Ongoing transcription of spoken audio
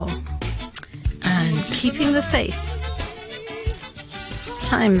Keeping the Faith.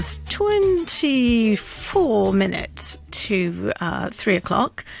 Time's 24 minutes to 3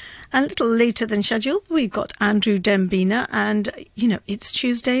 o'clock. A little later than scheduled, we've got Andrew Dembina, and, you know, it's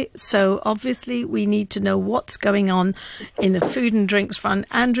Tuesday, so obviously we need to know what's going on in the food and drinks front.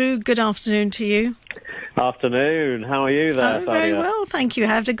 Andrew, good afternoon to you. Afternoon. How are you there, I'm very well, thank you.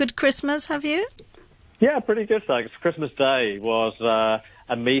 Had a good Christmas, have you? Yeah, pretty good, thanks. Christmas Day was a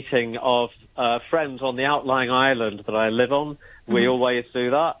meeting of friends on the outlying island that I live on. We always do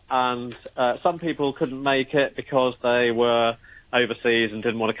that, and some people couldn't make it because they were overseas and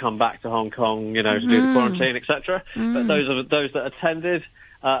didn't want to come back to Hong Kong, you know, to do the quarantine, etc. But those that attended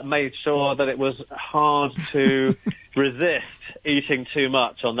made sure that it was hard to resist eating too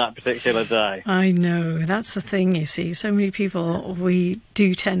much on that particular day. I know, that's the thing, you see. So many people, we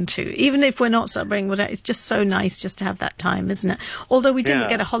do tend to. Even if we're not celebrating, it's just so nice just to have that time, isn't it? Although we didn't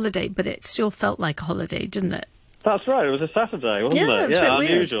get a holiday, but it still felt like a holiday, didn't it? That's right. It was a Saturday, wasn't it? It's a bit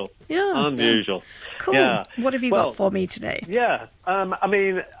unusual. Weird. Unusual. Yeah. Cool. Yeah. What have you got for me today? Yeah.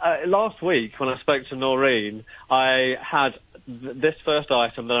 Last week when I spoke to Noreen, I had this first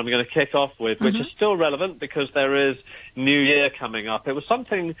item that I'm going to kick off with, which is still relevant because there is New Year coming up. It was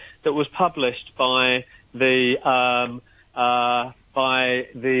something that was published by the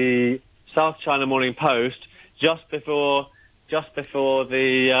South China Morning Post just before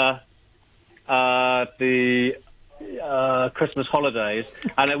the Christmas holidays,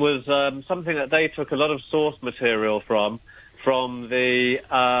 and it was something that they took a lot of source material from the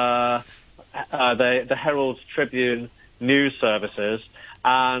Herald Tribune news services,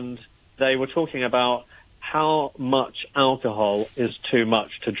 and they were talking about how much alcohol is too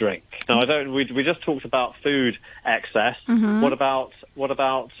much to drink. Now, we just talked about food excess. What about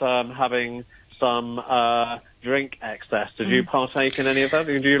having some drink excess? Did you partake in any of that?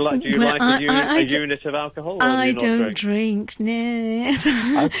 Do you like a unit of alcohol? Or I don't drink. No.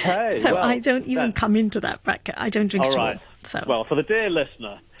 Okay. So I don't even come into that bracket. I don't drink at all. So. Well, for the dear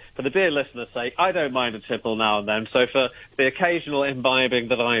listener's sake, I don't mind a tipple now and then. So for the occasional imbibing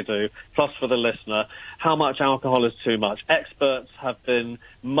that I do, plus for the listener, how much alcohol is too much? Experts have been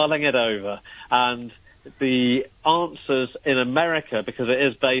mulling it over, and the answers in America, because it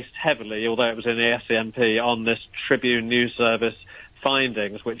is based heavily, although it was in the SCMP, on this Tribune News Service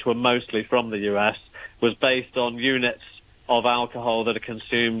findings, which were mostly from the US, was based on units of alcohol that are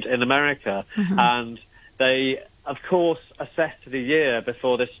consumed in America. And they, of course, assessed the year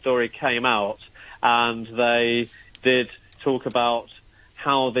before this story came out, and they did talk about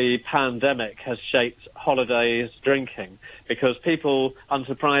how the pandemic has shaped holidays drinking, because people,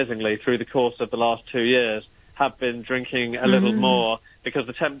 unsurprisingly, through the course of the last 2 years, have been drinking a little more because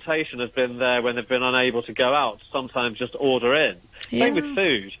the temptation has been there when they've been unable to go out, sometimes just order in. Same with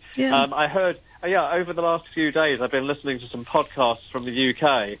food. I heard, over the last few days, I've been listening to some podcasts from the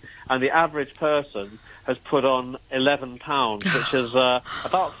UK, and the average person has put on 11 pounds, which is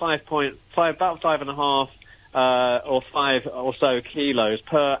about 5.5 or 5 or so kilos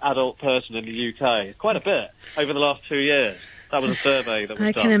per adult person in the UK. Quite a bit over the last 2 years. That was a survey that was done.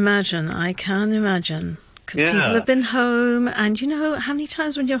 I can imagine. Because people have been home, and you know, how many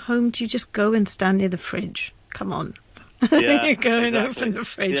times when you're home do you just go and stand near the fridge? Come on. You go and open the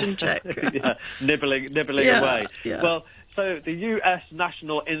fridge and check. Nibbling away. Yeah. Well, so the US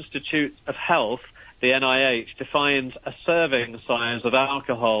National Institute of Health, the NIH, defines a serving size of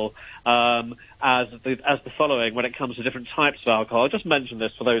alcohol as the following when it comes to different types of alcohol. I'll just mention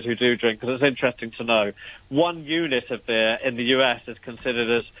this for those who do drink because it's interesting to know. 1 unit of beer in the US is considered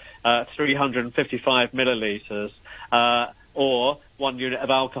as 355 millilitres, or 1 unit of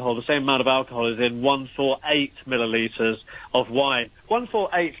alcohol. The same amount of alcohol is in 148 millilitres of wine.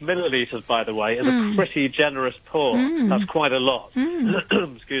 148 millilitres, by the way, is a pretty generous pour. That's quite a lot.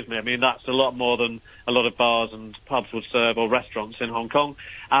 Excuse me. I mean, that's a lot more than a lot of bars and pubs would serve, or restaurants in Hong Kong.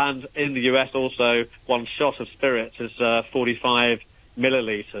 And in the US also, 1 shot of spirits is 45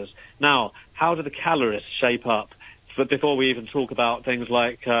 millilitres. Now, how do the calories shape up? But before we even talk about things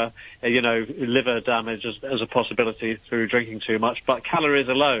like, liver damage as a possibility through drinking too much, but calories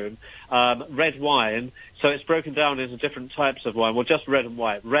alone, red wine, so it's broken down into different types of wine. Well, just red and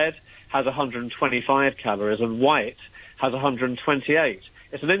white. Red has 125 calories and white has 128.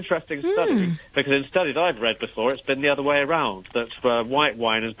 It's an interesting study because in studies I've read before, it's been the other way around, that white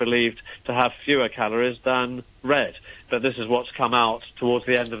wine is believed to have fewer calories than red. But this is what's come out towards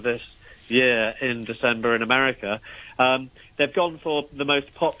the end of this year in December in America. They've gone for the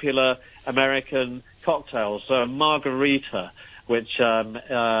most popular American cocktails, so margarita, which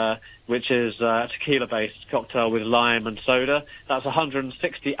which is a tequila-based cocktail with lime and soda. That's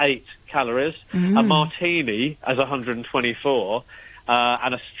 168 calories. A martini is 124.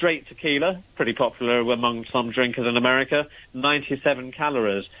 And a straight tequila, pretty popular among some drinkers in America, 97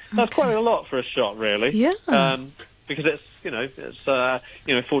 calories. That's quite a lot for a shot, really. Yeah. Because it's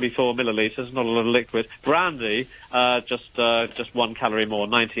 44 millilitres, not a lot of liquid. Brandy, just 1 calorie more,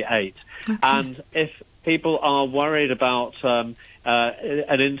 98. Okay. And if people are worried about an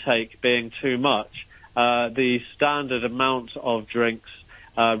intake being too much, the standard amount of drinks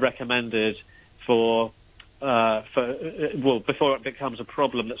recommended before it becomes a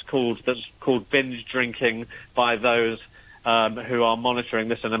problem that's called binge drinking by those who are monitoring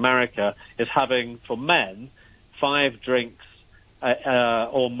this in America, is having, for men, 5 drinks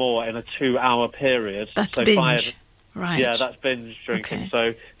or more in a 2-hour period. That's so binge. Right. Yeah, that's binge drinking. Okay.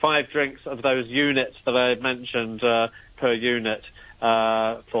 So 5 drinks of those units that I mentioned per unit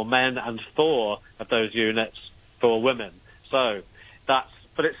for men, and 4 of those units for women. So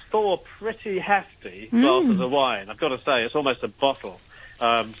but it's 4 pretty hefty glasses of wine. I've got to say, it's almost a bottle.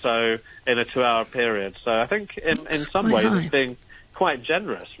 So in a 2-hour period. So I think in some ways it's being quite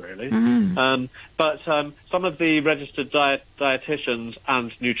generous, really. But some of the registered dietitians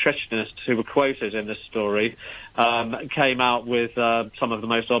and nutritionists who were quoted in this story came out with some of the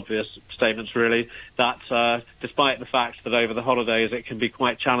most obvious statements, really, that despite the fact that over the holidays it can be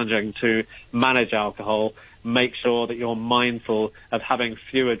quite challenging to manage alcohol, make sure that you're mindful of having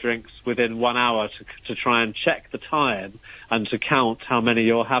fewer drinks within 1 hour to try and check the time and to count how many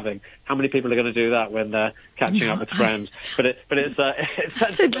you're having. How many people are going to do that when they're catching up with friends? But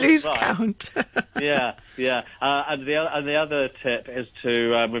it's They'd lose count. Yeah. And the other tip is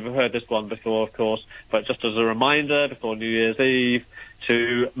to we've heard this one before, of course, but just as a reminder before New Year's Eve,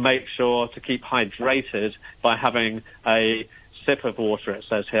 to make sure to keep hydrated by having a sip of water. It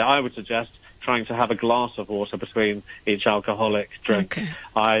says here, I would suggest trying to have a glass of water between each alcoholic drink. Okay.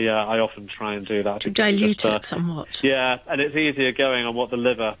 I often try and do that. To dilute it somewhat. Yeah, and it's easier going on what the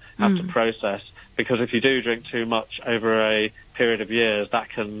liver has to process, because if you do drink too much over a period of years, that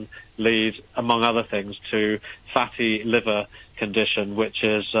can lead, among other things, to fatty liver condition, which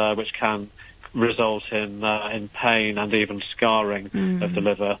can result in pain and even scarring of the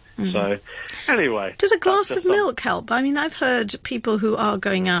liver. So, anyway. Does a glass of milk help? I mean, I've heard people who are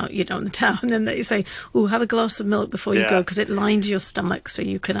going out, in the town, and they say, "Oh, have a glass of milk before you go, because it lines your stomach, so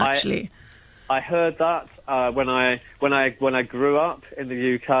you can actually." I heard that when I grew up in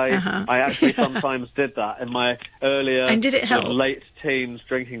the UK. I actually sometimes did that in my earlier and did it help? Late teens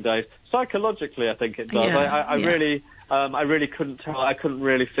drinking days. Psychologically, I think it does. I really couldn't tell. I couldn't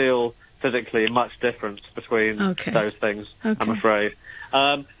really feel physically much difference between those things, I'm afraid.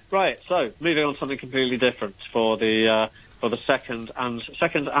 Right, so moving on to something completely different for the second,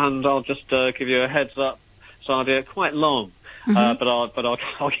 and I'll just give you a heads up, Sadia, quite long, but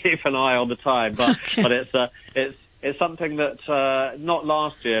I'll keep an eye on the time. But it's something that not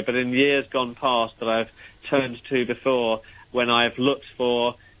last year, but in years gone past, that I've turned to before when I've looked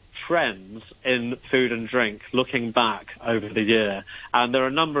for trends in food and drink looking back over the year. And there are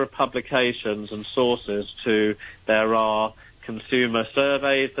a number of publications and sources to. There are consumer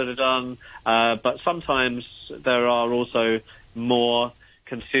surveys that are done, but sometimes there are also more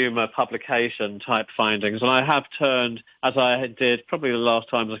consumer publication type findings. And I have turned, as I did probably the last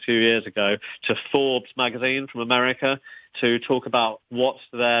time a few years ago, to Forbes magazine from America to talk about what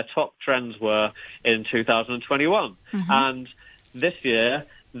their top trends were in 2021. And this year,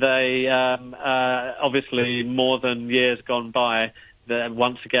 they obviously, more than years gone by,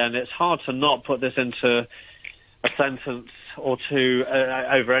 once again, it's hard to not put this into a sentence or two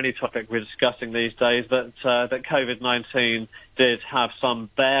over any topic we're discussing these days, that COVID-19 did have some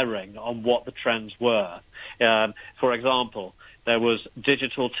bearing on what the trends were. For example, there was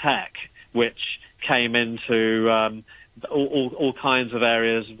digital tech, which came into all kinds of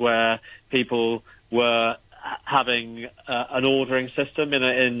areas where people were having an ordering system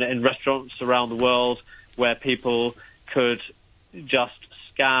in restaurants around the world, where people could just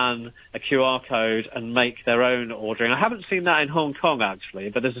scan a QR code and make their own ordering. I haven't seen that in Hong Kong, actually,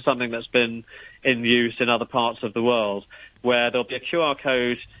 but this is something that's been in use in other parts of the world, where there'll be a QR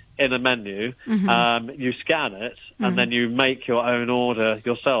code in a menu, you scan it, and then you make your own order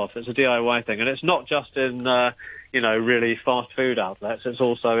yourself. It's a DIY thing, and it's not just in really fast food outlets. It's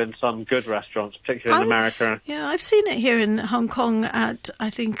also in some good restaurants, particularly in America. Yeah, I've seen it here in Hong Kong I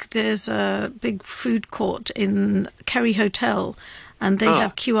think there's a big food court in Kerry Hotel, and they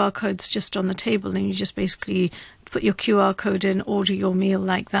have QR codes just on the table, and you just basically put your QR code in, order your meal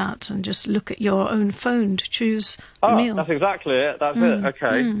like that, and just look at your own phone to choose the meal. That's exactly it. That's it.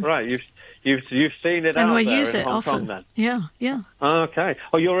 Okay, right. You've seen it And out we there use in it Hong often. Kong then. Yeah. Okay.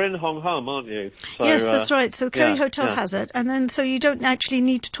 Oh, you're in Hong Kong, aren't you? So, Yes, that's right. So Kerry yeah, Hotel yeah. has it, and then so you don't actually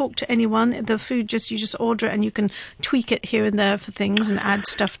need to talk to anyone. The food you just order it, and you can tweak it here and there for things and add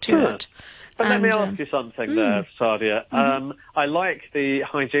stuff to it. But let And, me ask you something there, Sadia. I like the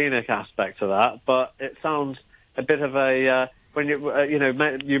hygienic aspect of that, but it sounds a bit of a when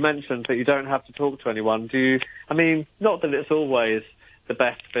you mentioned that you don't have to talk to anyone. Do you? I mean, not that it's always the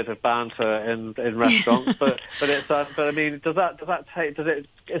best bit of banter in restaurants, but I mean,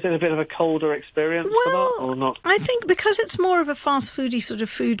 is it a bit of a colder experience for that or not? I think because it's more of a fast foody sort of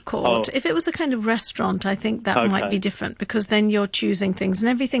food court, if it was a kind of restaurant, I think that might be different, because then you're choosing things and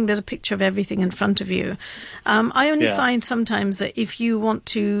everything, there's a picture of everything in front of you. I only find sometimes that if you want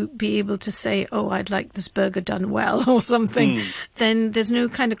to be able to say, oh, I'd like this burger done well or something, then there's no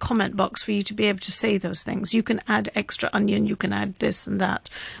kind of comment box for you to be able to say those things. You can add extra onion, you can add this and that.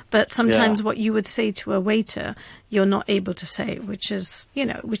 But sometimes what you would say to a waiter, you're not able to say, which is a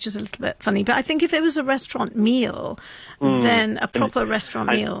little bit funny. But I think if it was a restaurant meal, then a proper restaurant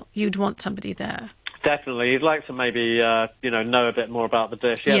meal, you'd want somebody there. Definitely. You'd like to maybe, know a bit more about the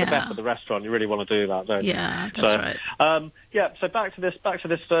dish. The best of the restaurant. You really want to do that, don't you? Yeah, that's right. So back to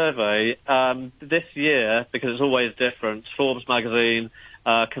this survey. This year, because it's always different, Forbes magazine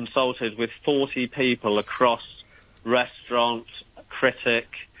consulted with 40 people across restaurant, critic.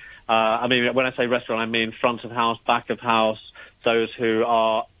 I mean, when I say restaurant, I mean front of house, back of house, those who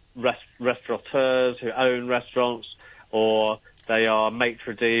are restaurateurs, who own restaurants, or they are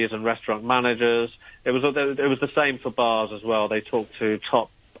maitre d's and restaurant managers. It was the same for bars as well. They talked to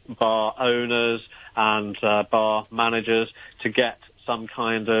top bar owners and bar managers to get some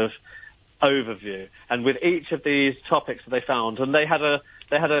kind of overview. And with each of these topics that they found, and they had a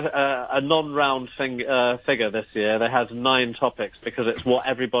non-round figure this year. They had 9 topics because it's what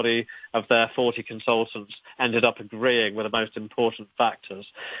everybody of their 40 consultants ended up agreeing were the most important factors.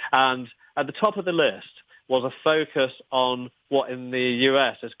 And at the top of the list was a focus on what in the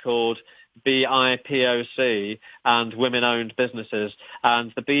US is called BIPOC and women-owned businesses.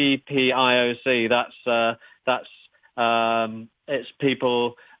 And the BPIOC, that's it's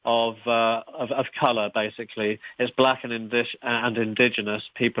people of colour, basically. It's black and indigenous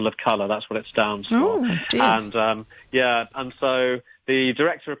people of colour. That's what it stands for. Oh, dear. And so the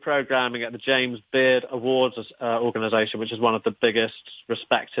director of programming at the James Beard Awards organisation, which is one of the biggest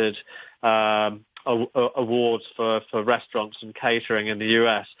respected awards for restaurants and catering in the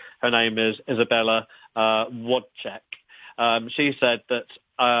US. Her name is Isabella Wojcik. She said that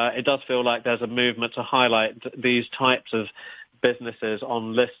it does feel like there's a movement to highlight these types of businesses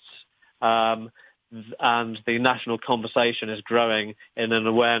on lists, and the national conversation is growing in an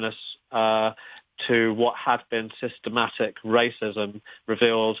awareness to what had been systematic racism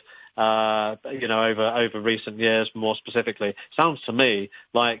revealed over recent years. More specifically, sounds to me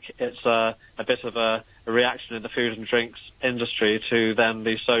like it's a bit of a reaction in the food and drinks industry to then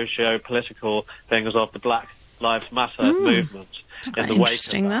the socio-political things of the Black Lives Matter movement. In the wake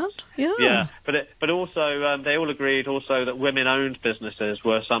of that. Yeah. But also they all agreed also that women-owned businesses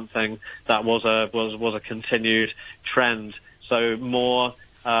were something that was a continued trend. So more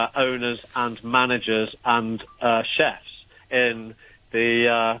owners and managers and chefs in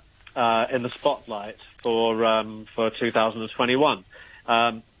the spotlight for 2021.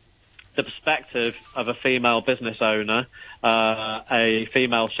 The perspective of a female business owner, a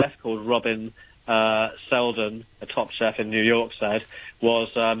female chef called Robin Selden, a top chef in New York, said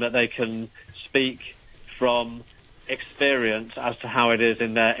was that they can speak from experience as to how it is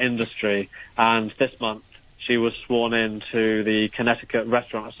in their industry. And this month she was sworn into the Connecticut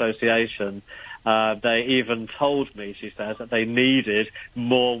Restaurant Association. They even told me, she says, that they needed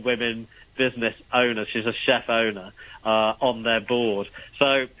more women business owners. She's a chef owner on their board.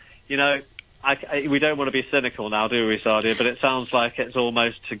 So, we don't want to be cynical now, do we, Sadia? But it sounds like it's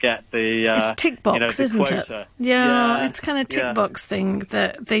almost to get the it's tick box, the isn't quota. it? Yeah, it's kind of tick box thing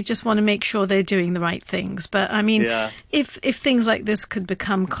that they just want to make sure they're doing the right things. But I mean, if things like this could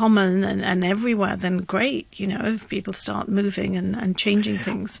become common and everywhere, then great. If people start moving and changing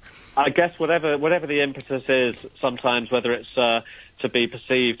things. I guess whatever the impetus is, sometimes whether it's to be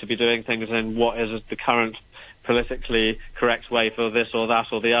perceived to be doing things in what is the current politically correct way for this or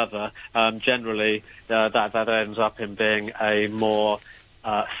that or the other, generally that ends up in being a more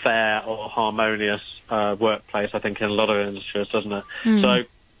fair or harmonious workplace, I think, in a lot of industries, doesn't it? So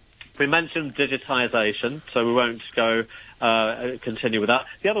we mentioned digitisation, so we won't go continue with that.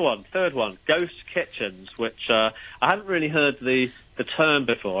 The other one, third one, ghost kitchens, which I hadn't really heard the term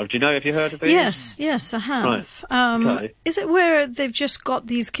before. Do you know? Have you heard of these? Yes, I have. Right. Okay. Is it where they've just got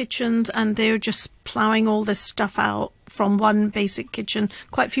these kitchens and they're just ploughing all this stuff out from one basic kitchen?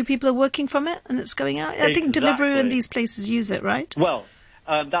 Quite a few people are working from it, and it's going out. I think Deliveroo and these places use it, right? Well,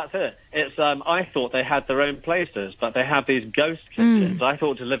 that's it. It's I thought they had their own places, but they have these ghost kitchens. I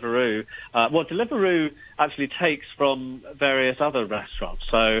thought Deliveroo. Deliveroo actually takes from various other restaurants.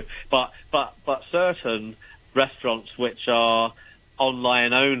 So, but certain restaurants which are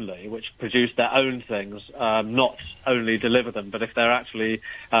online only, which produce their own things, not only deliver them, but if they're actually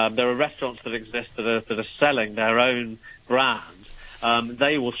there are restaurants that exist that are selling their own brand,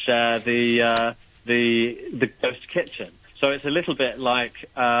 they will share the ghost kitchen. So it's a little bit like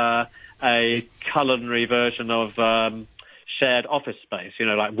a culinary version of shared office space,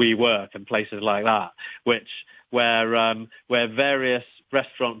 like WeWork and places like that, where various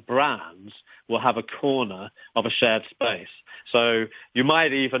restaurant brands will have a corner of a shared space. So you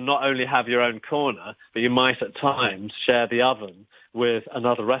might even not only have your own corner, but you might at times share the oven with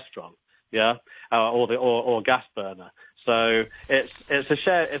another restaurant, or gas burner. So it's a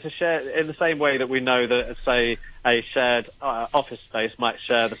share in the same way that we know that, say, a shared office space might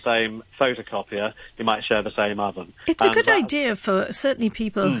share the same photocopier, you might share the same oven. It's a good idea for certainly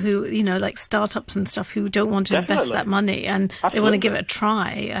people who, like startups and stuff, who don't want to invest that money and they want to give it a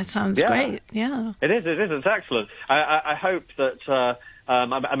try. It sounds great. Yeah. It is. It's excellent. I hope that,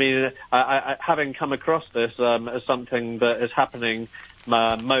 I having come across this as something that is happening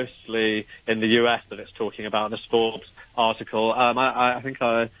mostly in the US that it's talking about in this Forbes article, I think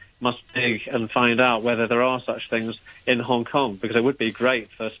I must dig and find out whether there are such things in Hong Kong, because it would be great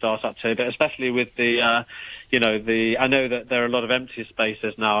for startups here, but especially with I know that there are a lot of empty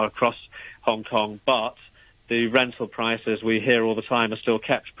spaces now across Hong Kong, but the rental prices we hear all the time are still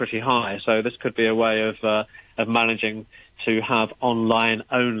kept pretty high. So this could be a way of managing to have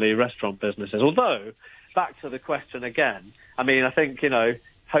online-only restaurant businesses. Although, back to the question again, I think,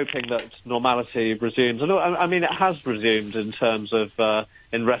 hoping that normality resumes. And it has resumed in terms of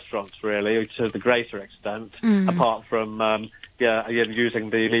in restaurants, really, to the greater extent, apart from using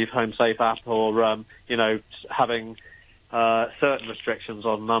the Leave Home Safe app or having certain restrictions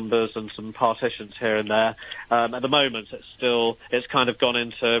on numbers and some partitions here and there. At the moment, it's kind of gone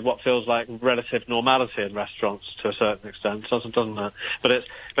into what feels like relative normality in restaurants to a certain extent, doesn't it?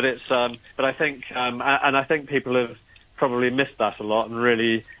 But I think I think people have probably missed that a lot and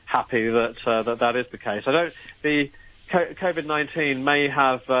really happy that that is the case. The COVID-19 may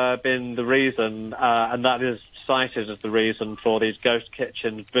have been the reason, and that is cited as the reason for these ghost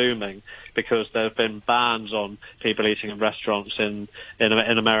kitchens booming, because there have been bans on people eating in restaurants in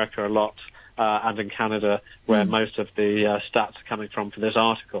America a lot, and in Canada, where most of the stats are coming from for this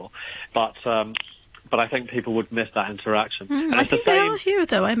article. But I think people would miss that interaction. I think they are here,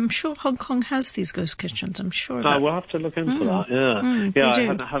 though. I'm sure Hong Kong has these ghost kitchens. I'm sure of that. We'll have to look into that. Yeah,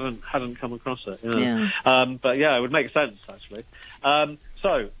 I hadn't come across it. But yeah, it would make sense actually.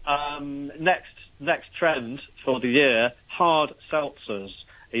 Next trend for the year: hard seltzers.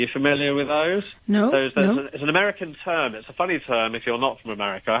 Are you familiar with those? No. It's an American term. It's a funny term if you're not from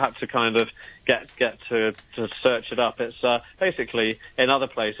America. I had to kind of get to search it up. It's basically, in other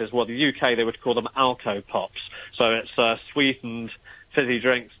places, the UK, they would call them Alco Pops. So it's sweetened fizzy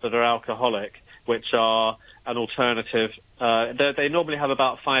drinks that are alcoholic, which are an alternative. They normally have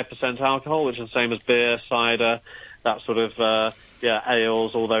about 5% alcohol, which is the same as beer, cider, that sort of,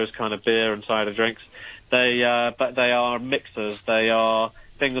 ales, all those kind of beer and cider drinks. But they are mixers. They are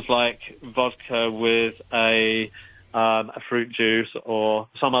things like vodka with a fruit juice or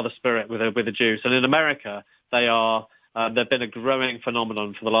some other spirit with a juice. And in America, they've been a growing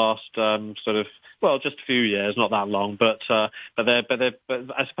phenomenon for the last just a few years, not that long. But I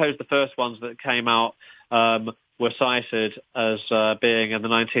suppose the first ones that came out were cited as being in the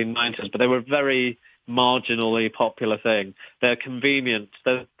 1990s, but they were very marginally popular thing. They're convenience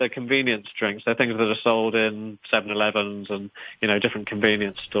drinks. They're things that are sold in 7-Elevens and different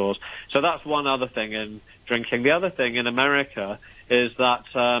convenience stores. So that's one other thing in drinking. The other thing in America is that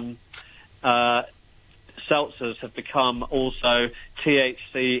seltzers have become also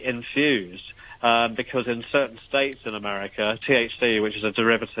THC infused, because in certain states in America, THC, which is a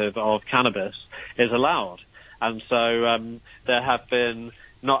derivative of cannabis, is allowed. And so there have been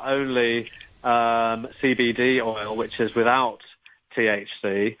not only CBD oil, which is without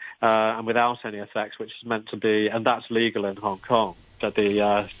THC and without any effects, which is meant to be, and that's legal in Hong Kong, the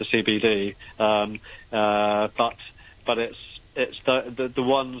CBD. But it's the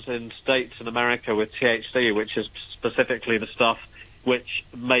ones in states in America with THC, which is specifically the stuff which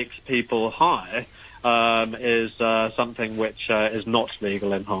makes people high, is something which is not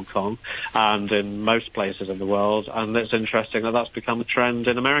legal in Hong Kong and in most places in the world. And it's interesting that that's become a trend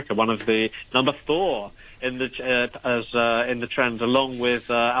in America. One of the number 4 in the in the trend, along with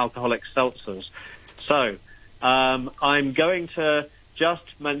alcoholic seltzers. So I'm going to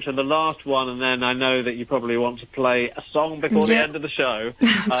just mention the last one, and then I know that you probably want to play a song before the end of the show.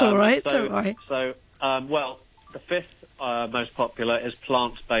 That's all right. Don't worry. So, well, the 5th most popular is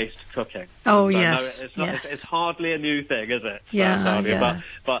plant-based cooking. Oh, and yes. It's hardly a new thing, is it? Yeah.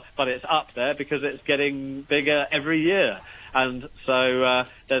 But it's up there because it's getting bigger every year. And so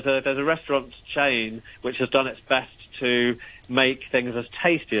there's a restaurant chain which has done its best to make things as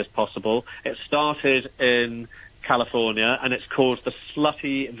tasty as possible. It started in California, and it's called the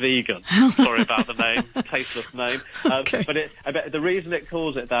Slutty Vegan. Sorry about the name, tasteless name. Okay. But the reason it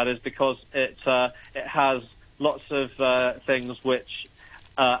calls it that is because it has lots of things which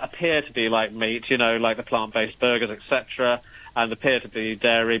appear to be like meat, like the plant-based burgers, etc., and appear to be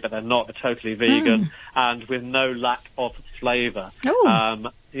dairy, but they're not. They're totally vegan, and with no lack of flavour.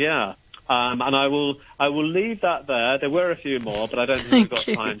 Oh. And I will leave that there. There were a few more, but I don't think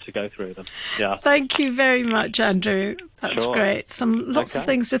we've got time to go through them. Yeah. Thank you very much, Andrew. That's great. Lots of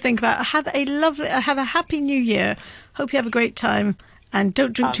things to think about. Have a happy New Year. Hope you have a great time, and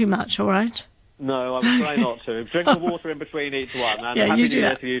don't drink too much. All right. No, I will try not to. Drink the water in between each one. And yeah, happy you New do Year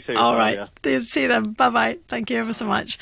that. to you too. All right. See you then. Bye-bye. Thank you ever so much.